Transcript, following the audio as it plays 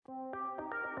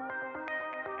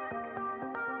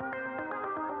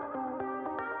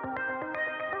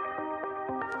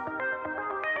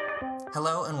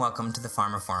Hello and welcome to the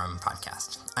pharmaphorum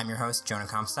podcast. I'm your host, Jonah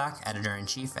Comstock,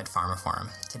 Editor-in-Chief at pharmaphorum.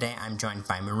 Today I'm joined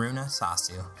by Miruna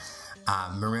Sasu.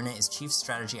 Miruna is Chief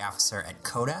Strategy Officer at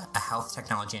COTA, a health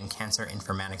technology and cancer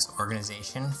informatics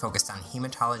organization focused on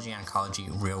hematology oncology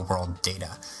real-world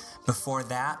data. Before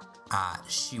that,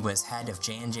 she was head of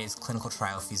J&J's clinical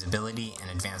trial feasibility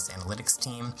and advanced analytics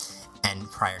team,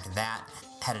 and prior to that,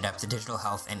 headed up the digital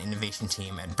health and innovation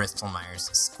team at Bristol Myers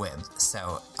Squibb.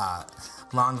 So,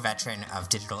 long veteran of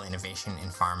digital innovation in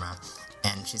pharma,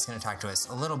 and she's going to talk to us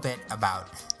a little bit about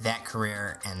that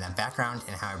career and that background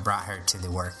and how it brought her to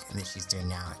the work that she's doing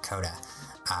now at COTA.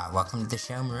 Welcome to the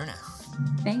show, Miruna.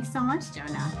 Thanks so much,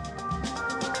 Jonah.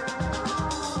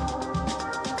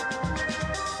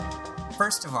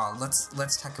 First of all,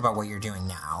 let's talk about what you're doing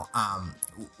now.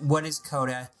 What is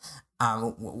COTA?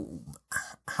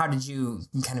 How did you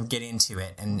kind of get into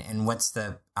it, and what's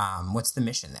the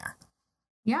mission there?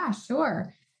 Yeah,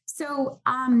 sure. So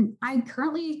I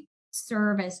currently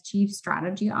serve as Chief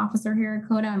Strategy Officer here at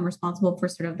COTA. I'm responsible for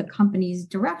sort of the company's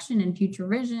direction and future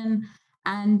vision,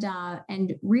 and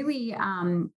really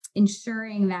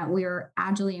ensuring that we're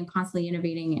agilely and constantly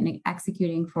innovating and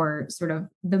executing for sort of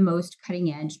the most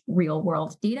cutting edge real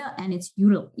world data and its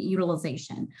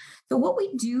utilization. So what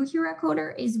we do here at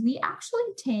COTA is we actually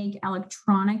take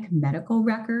electronic medical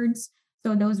records.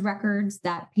 So those records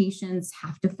that patients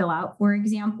have to fill out, for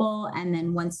example, and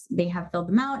then once they have filled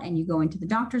them out and you go into the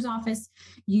doctor's office,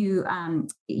 your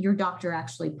doctor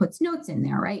actually puts notes in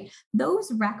there, right?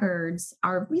 Those records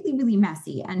are really, really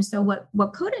messy. And so what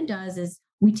COTA does is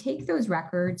we take those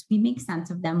records, we make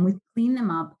sense of them, we clean them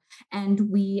up, and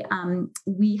we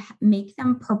make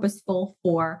them purposeful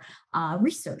for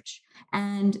research.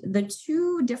 And the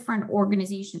two different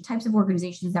types of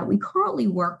organizations that we currently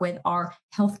work with are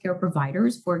healthcare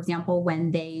providers, for example,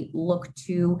 when they look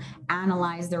to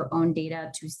analyze their own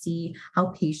data to see how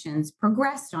patients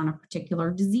progressed on a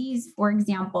particular disease, for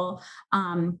example.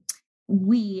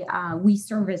 We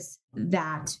service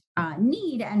that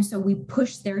need, and so we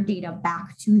push their data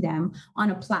back to them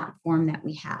on a platform that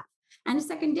we have. And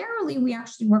secondarily, we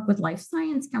actually work with life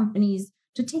science companies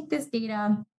to take this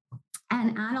data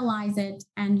and analyze it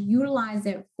and utilize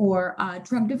it for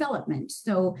drug development.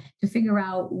 So to figure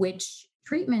out which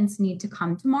treatments need to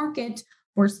come to market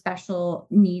for special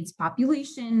needs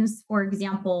populations, for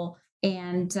example,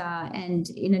 and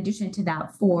in addition to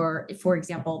that, for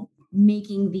example,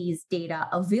 making these data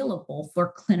available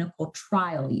for clinical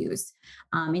trial use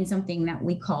in something that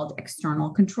we called external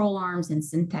control arms and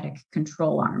synthetic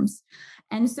control arms.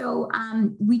 And so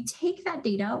we take that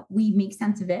data, we make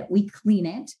sense of it, we clean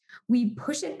it, we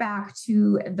push it back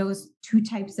to those two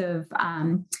types of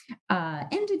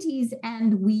entities,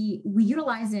 and we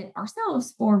utilize it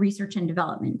ourselves for research and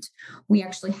development. We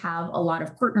actually have a lot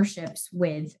of partnerships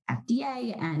with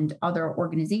FDA and other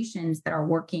organizations that are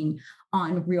working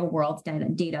on real world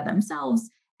data themselves.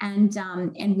 And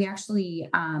we actually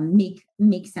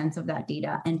make sense of that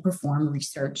data and perform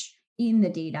research in the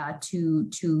data to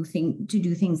do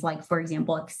things like, for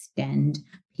example, extend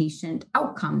patient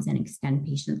outcomes and extend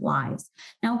patient lives.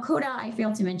 Now, COTA, I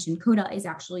failed to mention, COTA is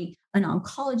actually an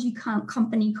oncology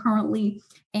company currently,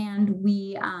 and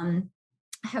we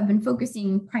have been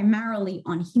focusing primarily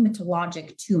on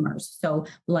hematologic tumors, so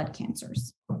blood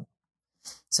cancers.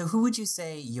 So who would you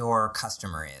say your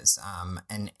customer is?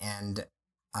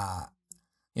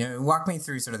 Walk me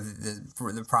through sort of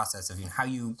the process of how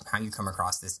you come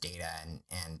across this data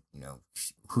and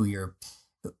who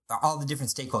all the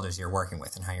different stakeholders you're working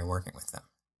with and how you're working with them.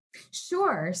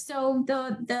 Sure. So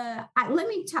let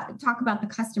me talk about the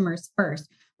customers first.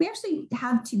 We actually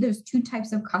have those two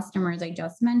types of customers I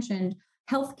just mentioned.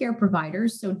 Healthcare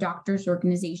providers, so doctors,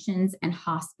 organizations, and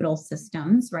hospital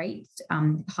systems, right?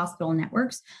 Hospital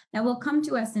networks that will come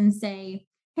to us and say,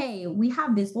 hey, we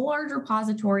have this large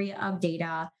repository of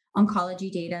data,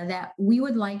 oncology data, that we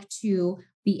would like to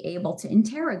be able to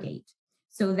interrogate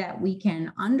so that we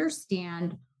can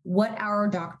understand what our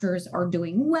doctors are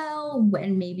doing well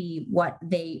and maybe what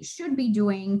they should be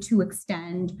doing to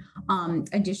extend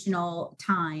additional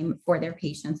time for their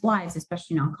patients' lives,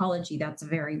 especially in oncology. That's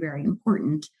very, very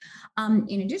important.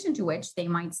 In addition to which, they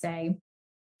might say,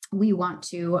 we want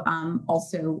to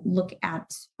also look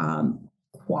at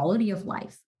quality of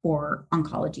life for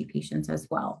oncology patients as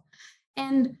well.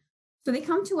 And so they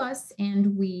come to us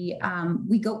and we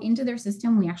go into their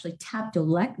system. We actually tap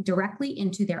directly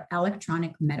into their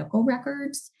electronic medical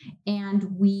records, and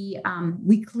we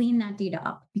clean that data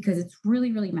up because it's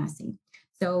really, really messy.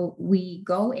 So we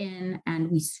go in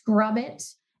and we scrub it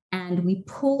and we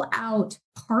pull out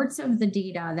parts of the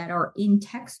data that are in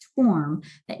text form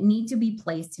that need to be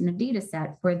placed in a data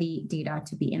set for the data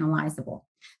to be analyzable.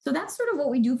 So that's sort of what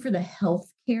we do for the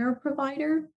healthcare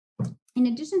provider. In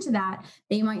addition to that,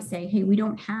 they might say, hey, we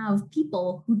don't have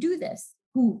people who do this,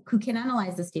 who can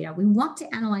analyze this data. We want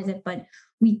to analyze it, but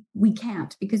we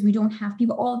can't because we don't have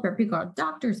people. All of our people are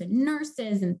doctors and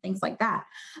nurses and things like that.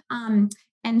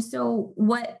 And so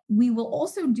what we will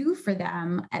also do for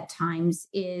them at times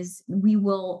is we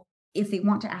will, if they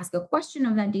want to ask a question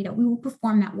of that data, we will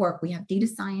perform that work. We have data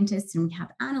scientists and we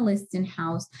have analysts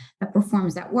in-house that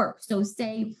performs that work. So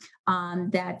say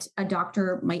that a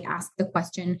doctor might ask the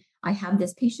question, I have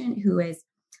this patient who is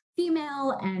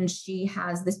female and she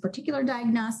has this particular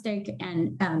diagnosis,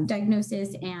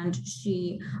 and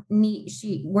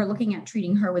we're looking at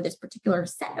treating her with this particular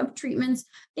set of treatments.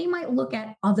 They might look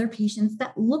at other patients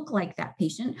that look like that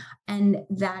patient, and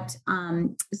that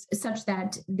such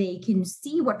that they can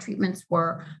see what treatments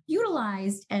were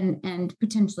utilized and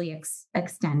potentially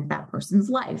extend that person's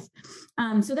life.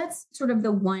 So that's sort of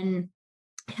the one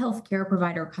healthcare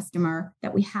provider customer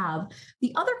that we have.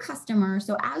 The other customer,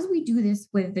 so as we do this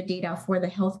with the data for the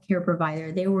healthcare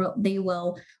provider, they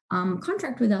will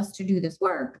contract with us to do this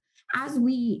work. As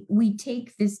we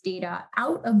take this data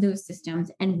out of those systems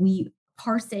and we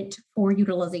parse it for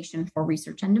utilization for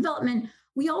research and development,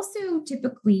 we also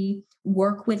typically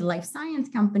work with life science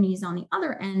companies on the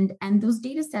other end, and those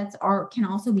data sets can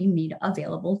also be made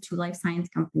available to life science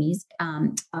companies,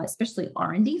 especially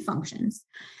R&D functions.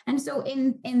 And so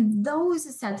in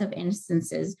those sets of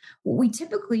instances, what we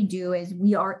typically do is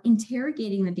we are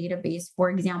interrogating the database, for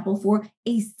example, for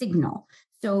a signal.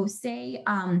 So say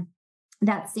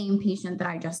that same patient that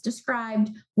I just described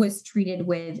was treated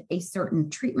with a certain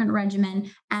treatment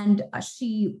regimen, and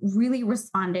she really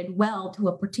responded well to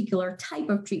a particular type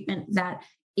of treatment that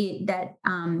hit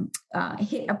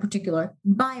a particular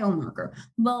biomarker.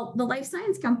 Well, the life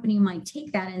science company might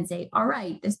take that and say, all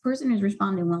right, this person is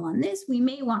responding well on this. We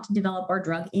may want to develop our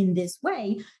drug in this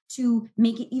way to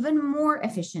make it even more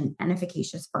efficient and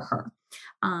efficacious for her,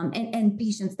 and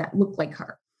patients that look like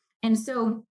her. And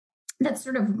so that's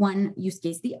sort of one use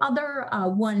case. The other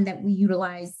one that we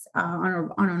utilize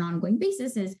on an ongoing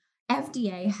basis is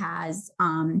FDA has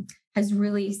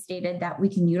really stated that we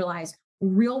can utilize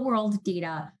real world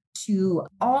data to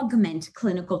augment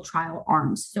clinical trial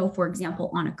arms. So for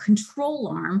example, on a control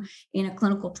arm in a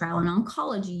clinical trial in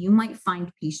oncology, you might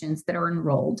find patients that are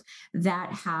enrolled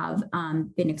that have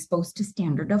been exposed to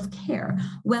standard of care.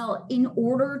 Well, in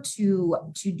order to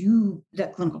do the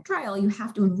clinical trial, you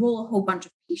have to enroll a whole bunch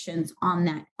of patients on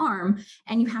that arm,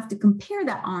 and you have to compare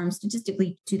that arm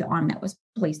statistically to the arm that was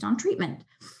placed on treatment.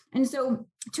 And so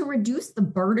to reduce the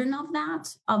burden of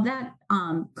that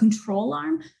control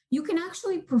arm, you can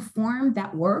actually perform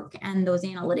that work and those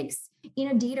analytics in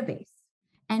a database.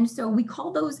 And so we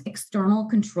call those external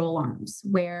control arms,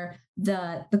 where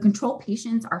the control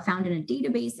patients are found in a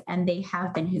database and they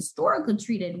have been historically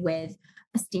treated with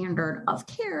a standard of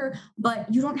care, but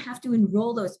you don't have to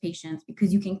enroll those patients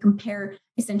because you can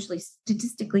essentially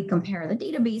statistically compare the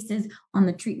databases on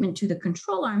the treatment to the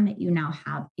control arm that you now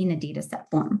have in a data set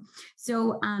form.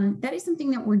 So that is something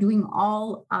that we're doing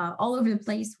all over the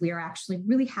place. We are actually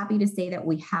really happy to say that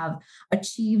we have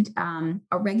achieved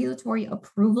a regulatory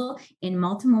approval in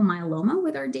multiple myeloma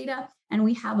with our data. And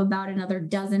we have about another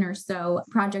dozen or so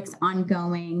projects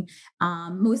ongoing,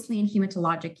 mostly in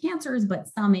hematologic cancers, but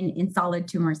some in solid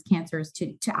tumors cancers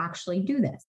to actually do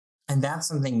this. And that's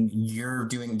something you're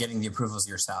doing, getting the approvals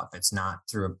yourself. It's not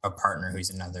through a partner who's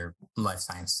another life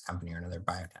sciences company or another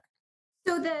biotech.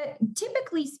 So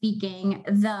typically speaking,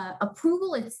 the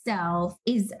approval itself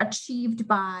is achieved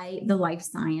by the life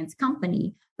science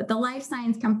company, but the life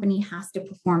science company has to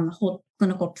perform the whole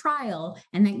clinical trial,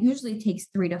 and that usually takes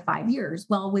 3 to 5 years.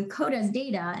 Well, with COTA's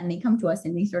data, and they come to us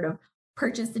and they sort of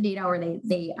purchase the data, or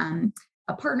they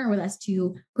partner with us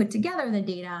to put together the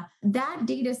data, that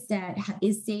data set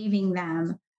is saving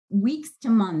them weeks to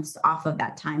months off of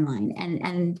that timeline.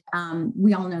 And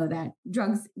we all know that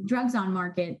drugs on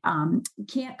market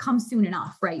can't come soon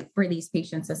enough, right, for these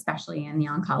patients, especially in the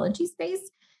oncology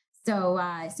space. So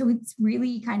it's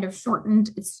really kind of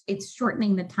shortened. It's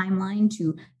shortening the timeline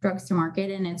to drugs to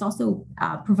market, and it's also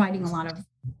providing a lot of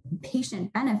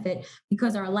patient benefit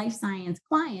because our life science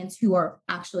clients who are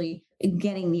actually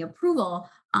getting the approval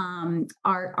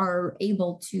are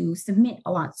able to submit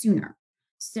a lot sooner.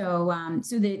 So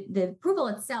the approval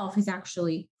itself is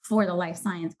actually for the life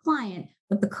science client,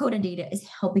 but the COTA data is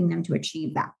helping them to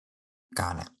achieve that.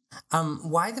 Got it.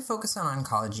 Why the focus on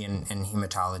oncology and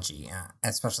hematology?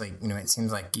 Especially, it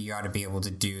seems like you ought to be able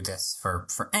to do this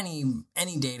for any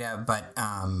data, but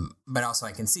also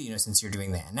I can see, since you're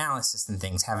doing the analysis and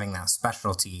things, having that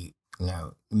specialty,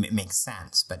 makes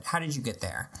sense. But how did you get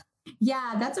there?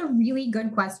 Yeah, that's a really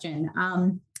good question.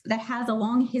 That has a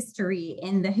long history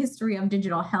in the history of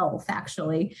digital health,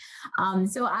 actually.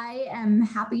 So I am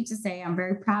happy to say, I'm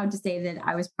very proud to say that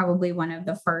I was probably one of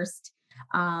the first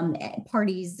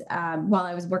parties while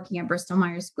I was working at Bristol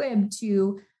Myers Squibb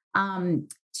to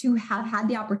have had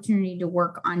the opportunity to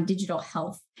work on digital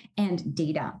health and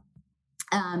data.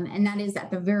 And that is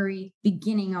at the very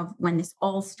beginning of when this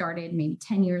all started, maybe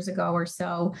 10 years ago or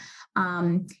so.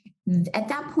 At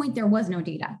that point, there was no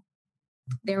data.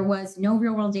 There was no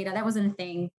real world data. That wasn't a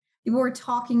thing. People were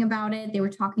talking about it. They were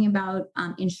talking about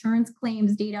insurance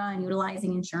claims data and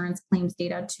utilizing insurance claims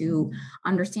data to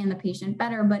understand the patient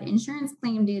better. But insurance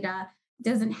claim data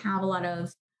doesn't have a lot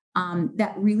of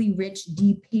that really rich,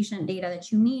 deep patient data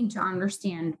that you need to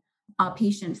understand a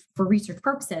patient for research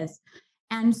purposes.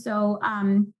 And so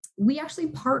we actually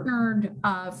partnered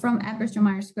from at Bristol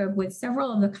Myers Squibb with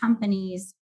several of the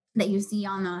companies that you see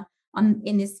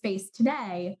in this space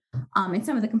today, and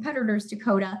some of the competitors to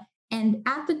COTA. And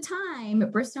at the time,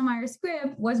 Bristol Myers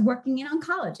Squibb was working in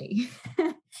oncology.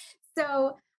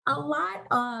 So a lot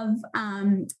of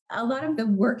the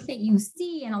work that you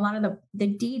see and a lot of the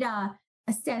data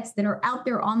sets that are out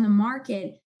there on the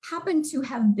market happen to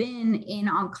have been in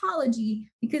oncology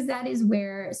because that is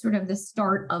where sort of the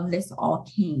start of this all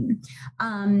came.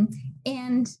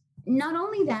 And not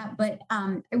only that, but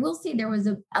I will say there was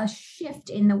a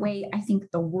shift in the way I think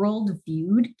the world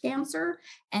viewed cancer.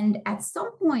 And at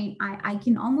some point, I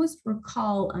can almost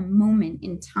recall a moment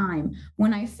in time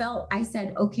when I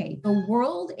said, okay, the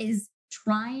world is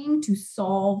trying to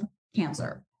solve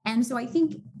cancer. And so I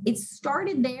think it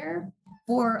started there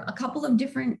for a couple of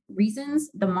different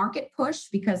reasons. The market push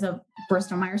because of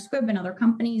Bristol Myers Squibb and other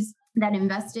companies that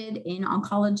invested in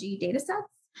oncology data sets.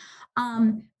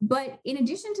 But in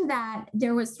addition to that,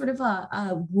 there was sort of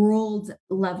a world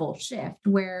level shift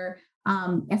where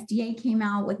FDA came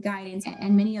out with guidance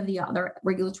and many of the other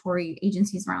regulatory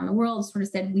agencies around the world sort of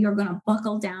said, we are going to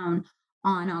buckle down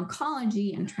on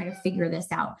oncology and try to figure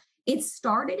this out. It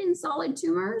started in solid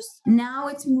tumors. Now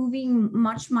it's moving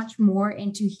much, much more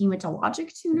into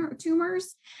hematologic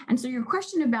tumors. And so your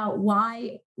question about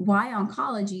why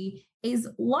oncology is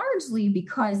largely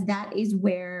because that is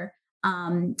where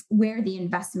the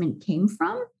investment came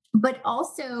from, but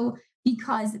also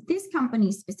because this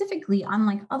company specifically,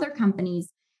 unlike other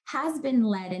companies, has been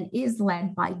led and is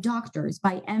led by doctors,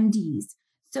 by MDs.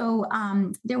 So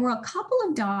there were a couple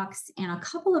of docs and a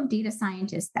couple of data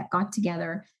scientists that got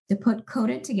together to put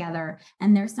COTA together.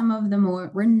 And they're some of the more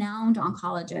renowned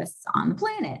oncologists on the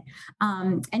planet.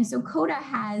 And so COTA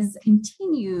has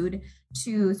continued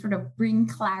to sort of bring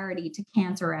clarity to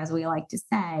cancer, as we like to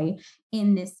say,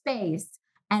 in this space.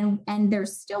 And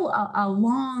there's still a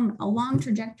long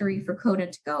trajectory for COTA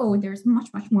to go. There's much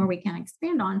more we can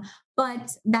expand on,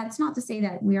 but that's not to say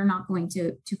that we are not going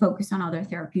to focus on other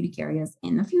therapeutic areas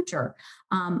in the future.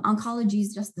 Oncology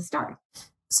is just the start.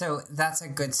 So that's a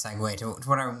good segue to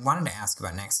what I wanted to ask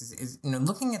about next is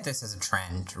looking at this as a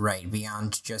trend, right,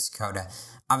 beyond just COTA.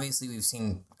 Obviously, we've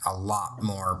seen a lot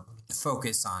more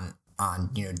focus on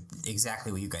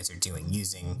exactly what you guys are doing,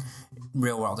 using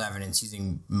real world evidence,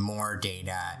 using more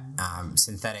data,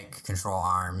 synthetic control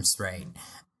arms, right?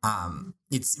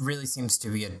 It really seems to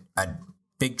be a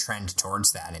big trend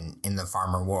towards that in the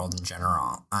pharma world in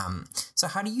general. So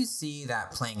how do you see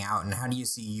that playing out, and how do you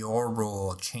see your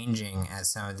role changing as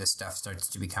some of this stuff starts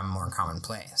to become more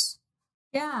commonplace?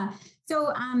 Yeah.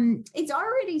 So it's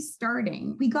already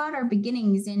starting. We got our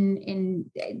beginnings in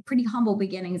pretty humble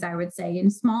beginnings, I would say, in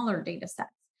smaller data sets.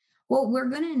 What we're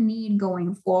going to need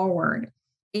going forward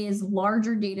is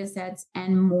larger data sets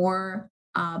and more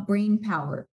brain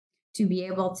power to be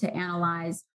able to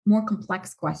analyze more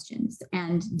complex questions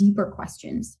and deeper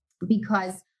questions,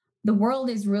 because the world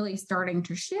is really starting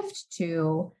to shift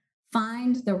to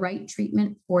find the right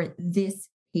treatment for this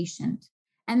patient.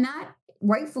 And that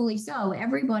rightfully so,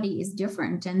 everybody is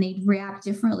different and they react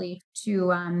differently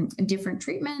to different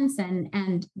treatments.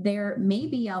 And there may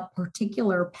be a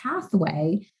particular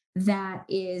pathway that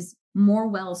is more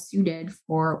well suited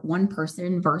for one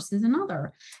person versus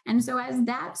another. And so as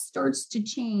that starts to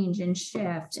change and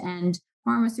shift, and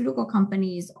pharmaceutical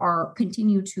companies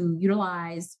continue to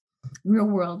utilize real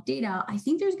world data, I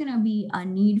think there's going to be a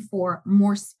need for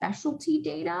more specialty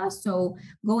data. So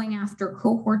going after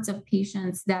cohorts of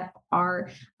patients that are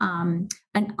an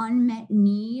unmet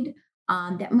need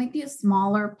that might be a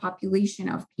smaller population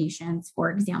of patients,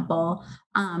 for example,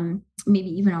 maybe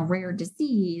even a rare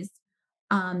disease.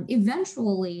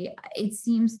 Eventually, it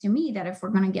seems to me that if we're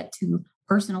going to get to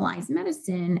personalized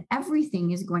medicine,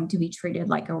 everything is going to be treated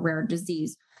like a rare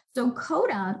disease. So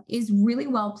COTA is really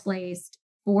well placed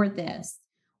for this,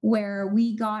 where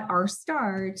we got our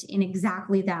start in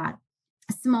exactly that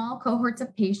small cohorts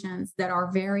of patients that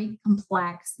are very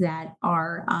complex, that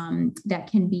are that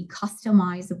can be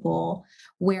customizable,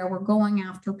 where we're going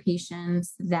after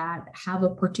patients that have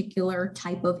a particular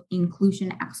type of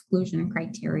inclusion exclusion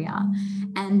criteria,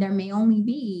 and there may only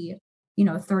be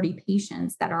 30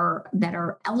 patients that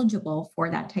are eligible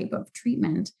for that type of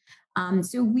treatment.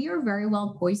 So we are very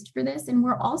well poised for this, and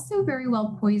we're also very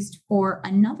well poised for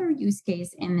another use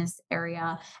case in this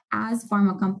area as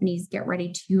pharma companies get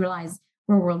ready to utilize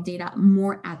real world data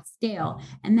more at scale.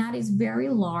 And that is very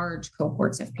large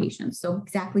cohorts of patients. So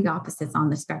exactly opposites on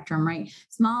the spectrum, right?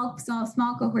 Small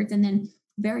cohorts, and then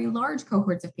very large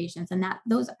cohorts of patients. And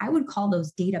I would call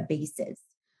those databases,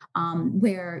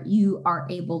 where you are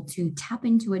able to tap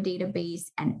into a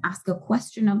database and ask a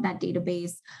question of that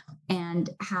database and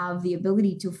have the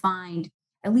ability to find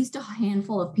at least a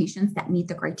handful of patients that meet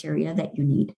the criteria that you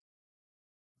need.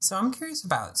 So I'm curious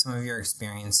about some of your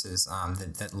experiences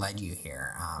that led you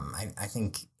here. I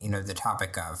think, the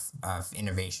topic of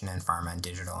innovation in pharma and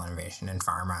digital innovation in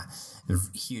pharma is of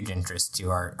huge interest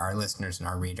to our listeners and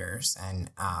our readers.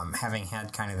 And having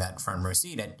had kind of that front row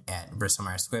seat at Bristol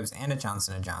Myers Squibb and at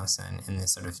Johnson & Johnson in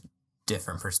this sort of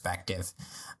different perspective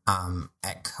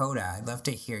at COTA, I'd love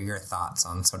to hear your thoughts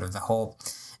on sort of the whole.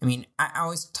 I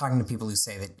always talking to people who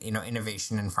say that,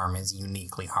 innovation in pharma is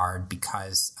uniquely hard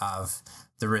because of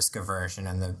the risk aversion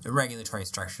and the regulatory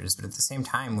structures. But at the same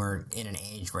time, we're in an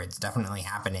age where it's definitely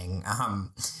happening,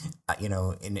 in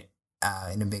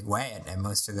a big way at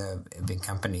most of the big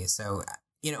companies. So,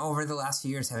 over the last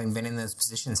few years, having been in those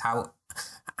positions, how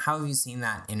have you seen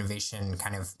that innovation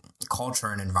kind of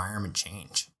culture and environment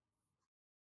change?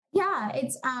 Yeah,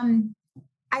 it's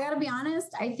I got to be honest,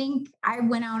 I think I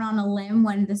went out on a limb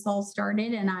when this all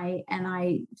started, and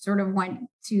I sort of went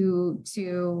to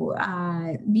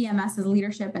BMS's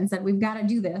leadership and said, we've got to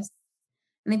do this.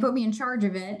 And they put me in charge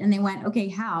of it, and they went, okay,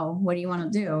 how? What do you want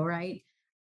to do? Right?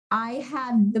 I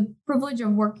had the privilege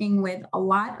of working with a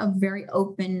lot of very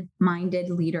open-minded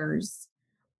leaders.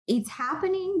 It's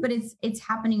happening, but it's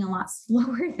happening a lot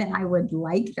slower than I would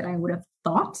have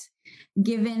thought,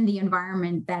 given the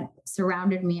environment that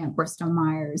surrounded me at Bristol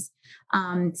Myers.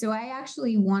 So I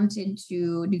actually wanted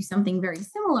to do something very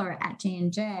similar at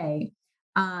J&J.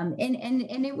 And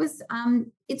it was,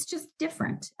 it's just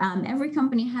different. Every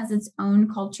company has its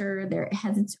own culture. It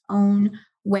has its own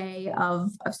way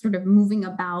of sort of moving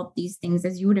about these things.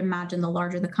 As you would imagine, the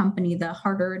larger the company, the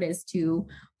harder it is to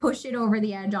push it over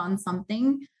the edge on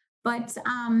something. But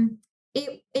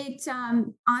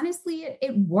honestly,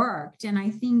 it worked. And I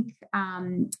think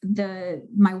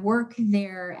my work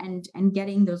there and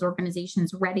getting those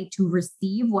organizations ready to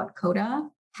receive what COTA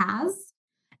has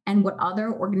and what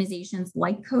other organizations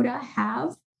like COTA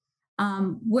have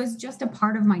was just a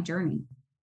part of my journey.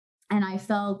 And I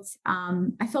felt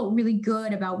really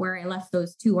good about where I left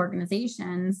those two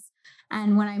organizations.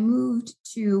 And when I moved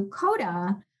to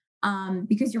COTA,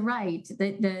 because you're right,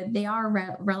 they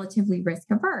are relatively risk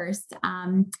averse.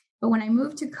 But when I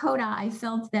moved to COTA, I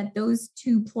felt that those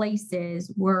two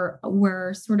places were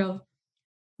sort of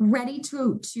ready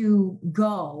to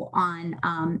go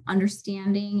on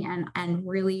understanding and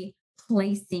really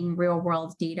placing real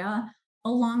world data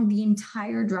along the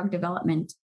entire drug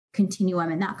development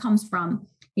continuum. And that comes from,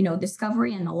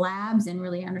 discovery in the labs and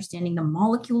really understanding the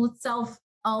molecule itself,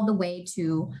 all the way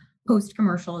to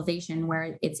post-commercialization,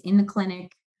 where it's in the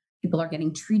clinic, people are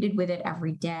getting treated with it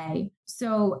every day.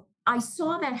 So I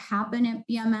saw that happen at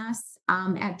BMS.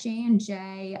 At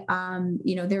J&J,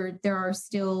 there are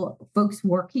still folks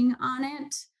working on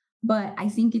it, but I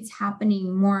think it's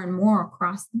happening more and more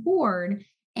across the board.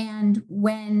 And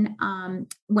when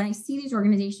I see these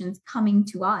organizations coming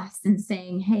to us and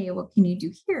saying, "Hey, what can you do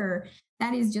here?"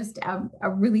 that is just a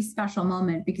really special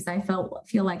moment, because I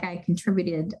feel like I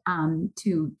contributed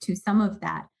to some of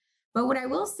that. But what I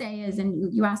will say is,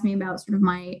 and you asked me about sort of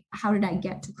how did I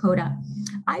get to COTA?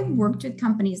 I've worked with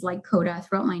companies like COTA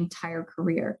throughout my entire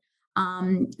career.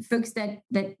 Folks that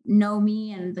know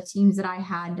me and the teams that I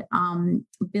had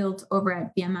built over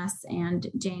at BMS and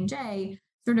J&J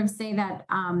sort of say that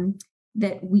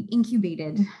that we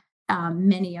incubated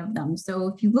many of them. So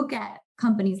if you look at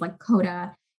companies like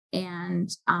COTA and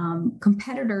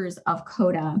competitors of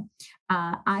COTA,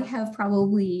 I have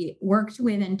probably worked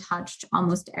with and touched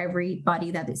almost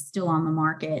everybody that is still on the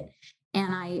market.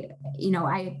 And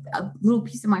a little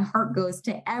piece of my heart goes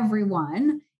to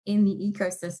everyone in the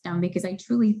ecosystem, because I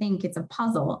truly think it's a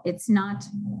puzzle. It's not,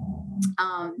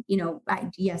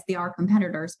 yes, they are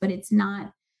competitors, but it's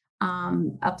not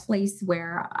a place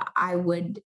where I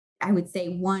would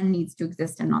say one needs to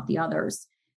exist and not the others.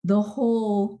 The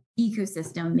whole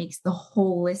ecosystem makes the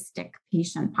holistic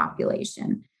patient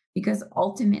population, because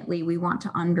ultimately we want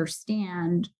to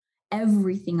understand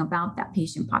everything about that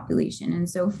patient population. And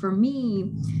so for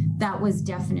me, that was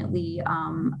definitely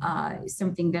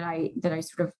something that I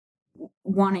sort of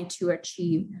wanted to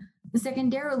achieve.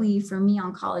 Secondarily, for me,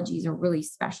 oncology is a really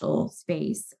special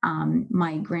space.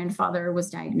 My grandfather was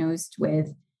diagnosed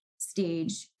with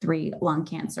stage 3 lung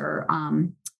cancer.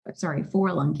 Sorry,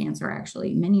 4 lung cancer,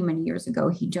 actually, many, many years ago.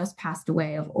 He just passed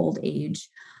away of old age.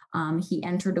 He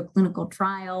entered a clinical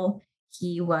trial.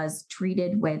 He was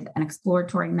treated with an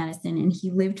exploratory medicine, and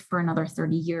he lived for another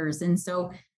 30 years. And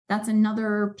so that's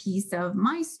another piece of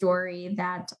my story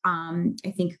that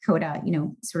I think COTA,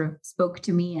 sort of spoke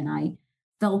to me, and I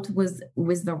felt was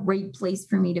the right place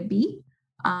for me to be,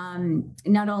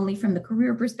 not only from the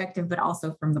career perspective, but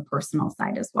also from the personal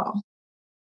side as well.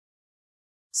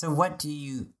 So what do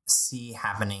you see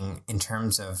happening in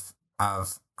terms of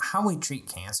how we treat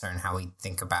cancer and how we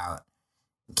think about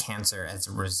cancer as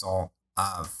a result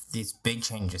of these big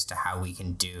changes to how we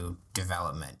can do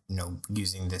development,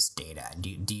 using this data?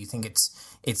 Do you think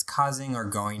it's causing or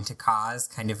going to cause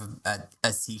kind of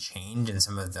a sea change in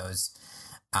some of those,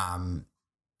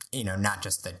 not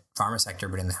just the pharma sector,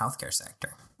 but in the healthcare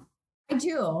sector? I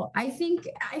do. I think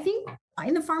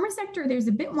in the pharma sector, there's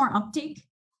a bit more uptake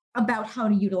about how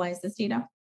to utilize this data.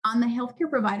 On the healthcare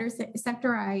provider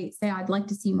sector, I say I'd like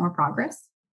to see more progress.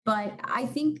 But I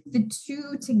think the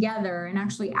two together, and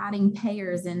actually adding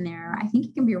payers in there, I think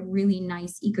it can be a really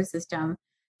nice ecosystem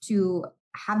to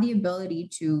have the ability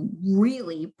to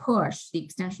really push the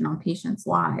extension on patients'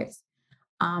 lives.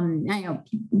 I know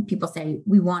people say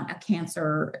we want a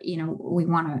cancer, we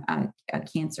want a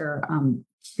cancer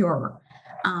cure.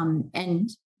 And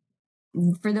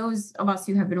for those of us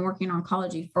who have been working in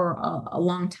oncology for a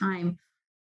long time,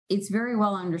 it's very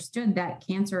well understood that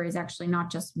cancer is actually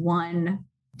not just one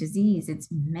disease, it's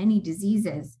many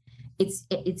diseases. It's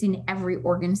in every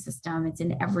organ system, it's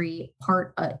in every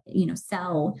part,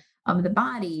 cell of the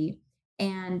body.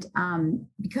 And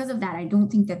because of that, I don't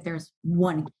think that there's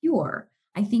one cure.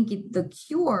 I think the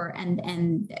cure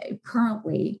and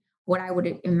currently what I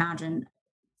would imagine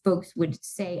folks would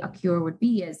say a cure would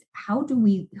be is how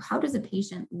does a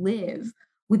patient live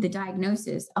with the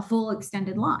diagnosis a full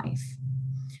extended life?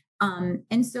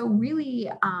 And so really,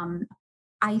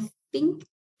 I think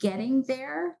getting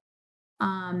there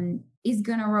is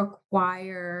going to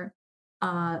require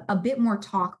a bit more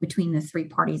talk between the three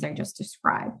parties I just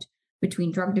described,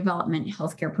 between drug development,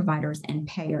 healthcare providers, and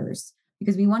payers,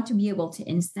 because we want to be able to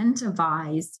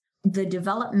incentivize the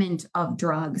development of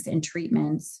drugs and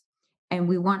treatments. And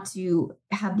we want to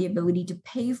have the ability to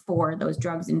pay for those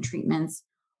drugs and treatments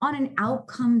on an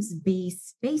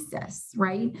outcomes-based basis,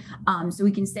 right? So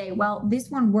we can say, well,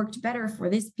 this one worked better for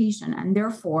this patient, and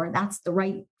therefore that's the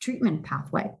right treatment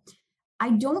pathway. I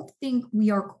don't think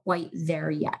we are quite there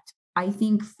yet. I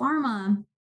think pharma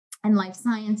and life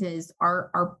sciences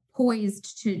are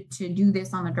poised to do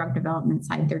this on the drug development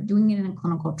side. They're doing it in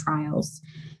clinical trials.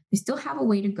 We still have a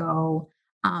way to go.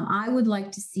 I would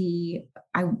like to see,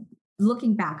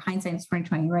 looking back, hindsight's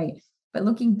 2020, right? But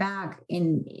looking back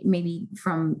in maybe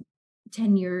from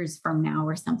 10 years from now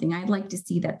or something, I'd like to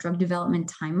see that drug development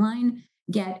timeline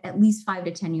get at least 5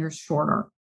 to 10 years shorter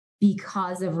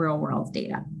because of real world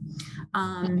data.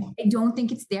 I don't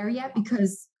think it's there yet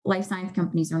because life science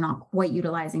companies are not quite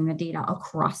utilizing the data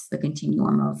across the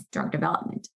continuum of drug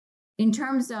development. In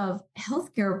terms of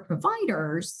healthcare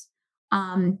providers,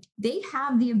 they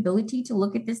have the ability to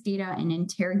look at this data and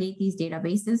interrogate these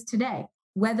databases today.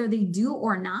 Whether they do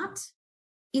or not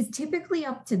is typically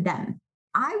up to them.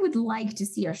 I would like to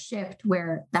see a shift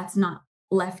where that's not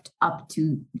left up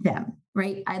to them,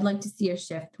 right? I'd like to see a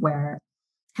shift where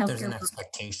healthcare... There's an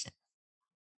expectation.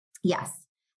 Yes.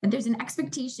 And there's an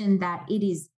expectation that it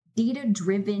is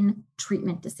data-driven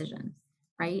treatment decisions,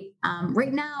 right?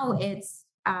 Right now, it's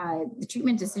the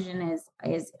treatment decision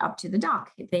is up to the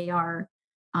doc. They are,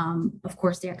 of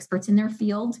course, the experts in their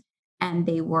field, and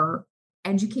they were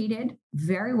educated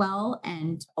very well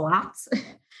and a lot.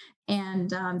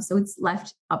 And so it's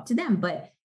left up to them.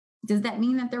 But does that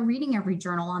mean that they're reading every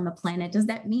journal on the planet? Does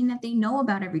that mean that they know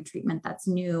about every treatment that's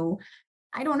new?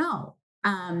 I don't know.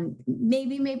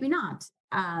 Maybe, maybe not.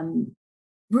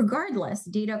 Regardless,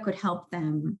 data could help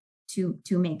them to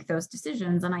make those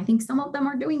decisions. And I think some of them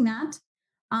are doing that.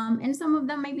 and some of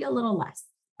them maybe a little less.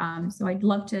 So I'd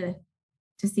love to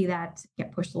see that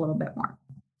get pushed a little bit more.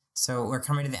 So we're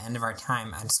coming to the end of our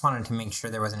time. I just wanted to make sure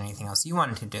there wasn't anything else you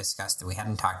wanted to discuss that we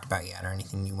hadn't talked about yet, or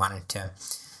anything you wanted to,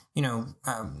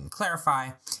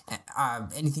 clarify.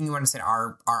 Anything you want to say to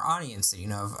our audience,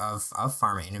 of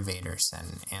pharma innovators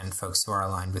and folks who are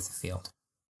aligned with the field.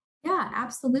 Yeah,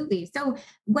 absolutely. So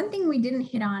one thing we didn't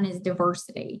hit on is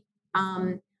diversity.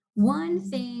 One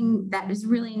thing that is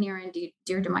really near and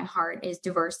dear to my heart is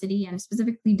diversity, and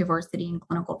specifically diversity in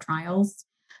clinical trials.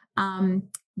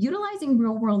 Utilizing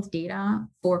real world data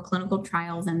for clinical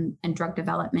trials and drug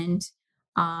development,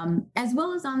 as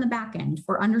well as on the back end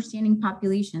for understanding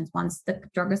populations once the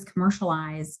drug is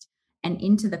commercialized and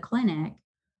into the clinic,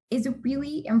 is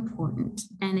really important.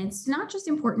 And it's not just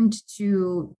important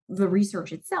to the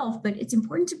research itself, but it's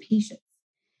important to patients.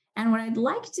 And what I'd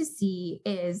like to see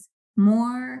is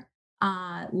more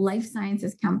life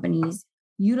sciences companies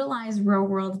utilize real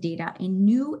world data in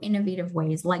new innovative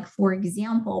ways, like, for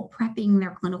example, prepping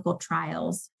their clinical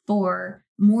trials for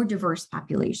more diverse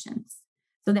populations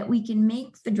so that we can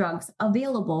make the drugs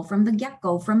available from the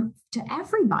get-go to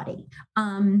everybody.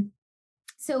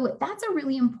 So that's a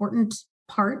really important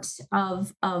part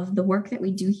of the work that we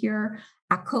do here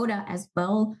at COTA as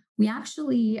well. We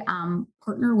actually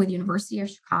partner with University of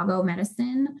Chicago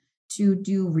Medicine to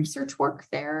do research work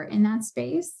there in that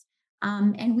space.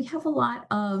 And we have a lot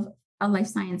of life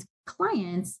science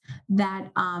clients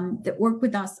that work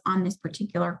with us on this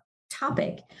particular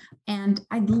topic. And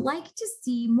I'd like to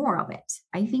see more of it.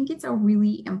 I think it's a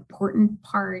really important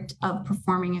part of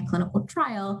performing a clinical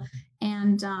trial.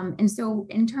 And so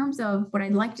in terms of what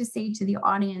I'd like to say to the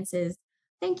audience is,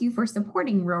 thank you for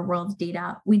supporting real world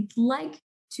data. We'd like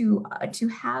to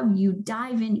have you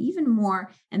dive in even more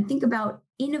and think about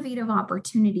innovative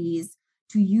opportunities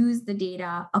to use the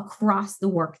data across the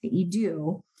work that you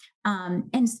do,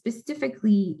 and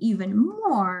specifically even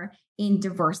more in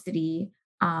diversity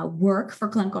work for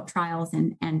clinical trials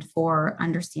and for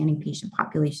understanding patient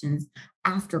populations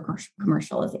after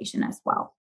commercialization as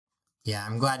well. Yeah,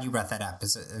 I'm glad you brought that up.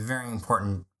 It's a very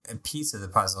important piece of the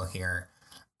puzzle here.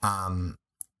 And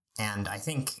I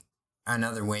think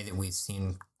another way that we've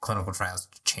seen clinical trials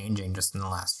changing just in the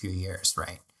last few years,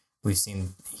 right? We've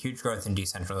seen huge growth in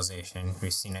decentralization.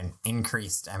 We've seen an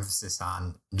increased emphasis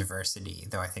on diversity,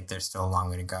 though I think there's still a long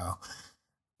way to go.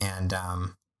 And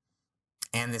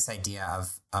this idea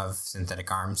of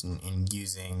synthetic arms and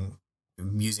using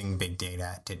big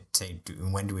data to say,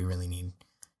 when do we really need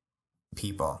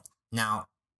people? Now,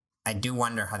 I do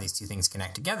wonder how these two things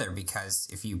connect together, because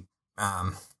if you're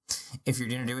going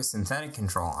to do a synthetic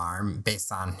control arm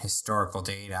based on historical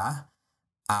data,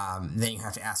 then you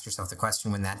have to ask yourself the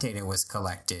question, when that data was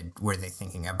collected, were they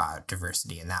thinking about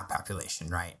diversity in that population,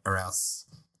 right? Or else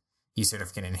you sort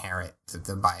of can inherit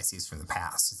the biases from the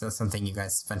past. Is that something you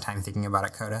guys spend time thinking about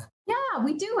at COTA? Yeah,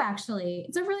 we do actually.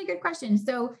 It's a really good question.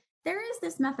 So there is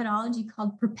this methodology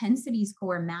called propensity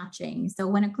score matching. So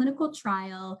when a clinical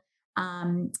trial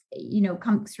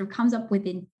comes up with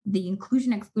the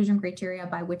inclusion-exclusion criteria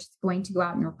by which it's going to go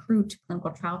out and recruit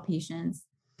clinical trial patients,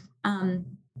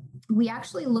 we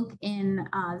actually look in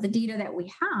the data that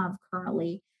we have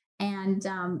currently, and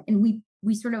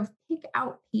we sort of pick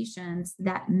out patients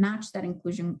that match that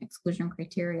inclusion-exclusion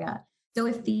criteria. So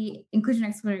if the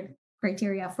inclusion-exclusion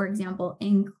criteria, for example,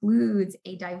 includes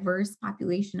a diverse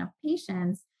population of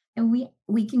patients, and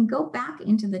we can go back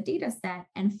into the data set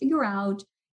and figure out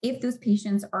if those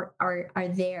patients are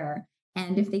there.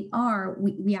 And if they are,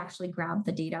 we actually grab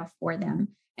the data for them.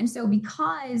 And so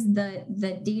because the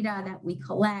data that we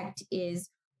collect is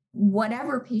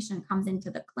whatever patient comes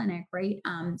into the clinic, right?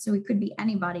 So it could be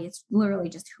anybody. It's literally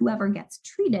just whoever gets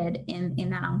treated in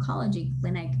that oncology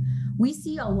clinic. We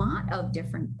see a lot of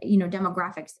different,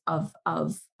 demographics of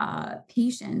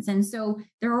patients. And so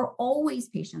there are always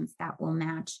patients that will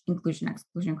match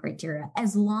inclusion-exclusion criteria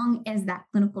as long as that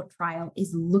clinical trial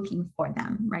is looking for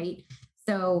them, right?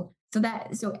 So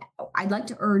I'd like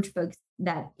to urge folks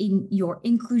that in your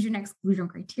inclusion-exclusion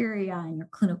criteria and your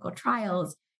clinical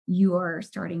trials, you are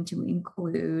starting to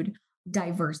include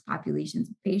diverse populations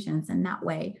of patients. And that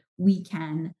way we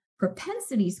can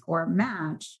propensity score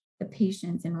match the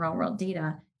patients in real world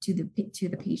data to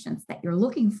the patients that you're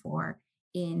looking for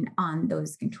on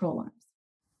those control arms.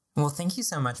 Well, thank you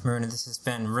so much, Miruna. This has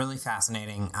been really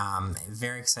fascinating,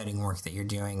 very exciting work that you're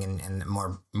doing, and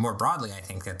more broadly, I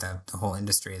think that the whole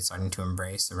industry is starting to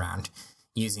embrace around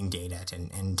using data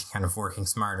and kind of working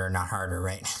smarter, not harder,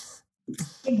 right?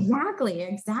 Exactly.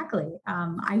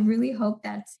 I really hope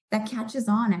that catches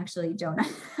on, actually, Jonah.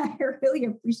 I really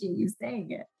appreciate you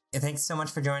saying it. Thanks so much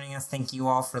for joining us. Thank you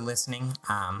all for listening.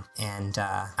 And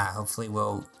hopefully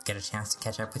we'll get a chance to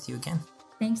catch up with you again.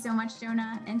 Thanks so much,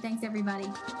 Jonah. And thanks, everybody.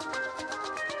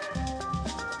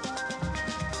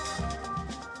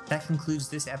 That concludes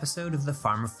this episode of the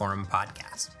pharmaphorum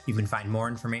podcast. You can find more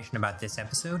information about this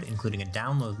episode, including a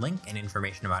download link and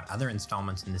information about other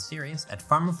installments in the series at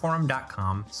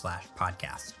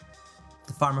pharmaphorum.com/podcast.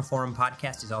 The pharmaphorum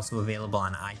podcast is also available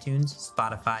on iTunes,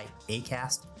 Spotify,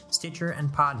 Acast, Stitcher, and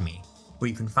Podme, where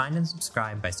you can find and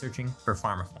subscribe by searching for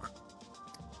pharmaphorum.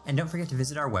 And don't forget to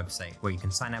visit our website, where you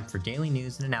can sign up for daily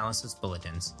news and analysis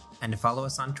bulletins, and to follow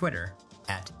us on Twitter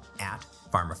at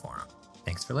pharmaphorum.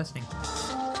 Thanks for listening.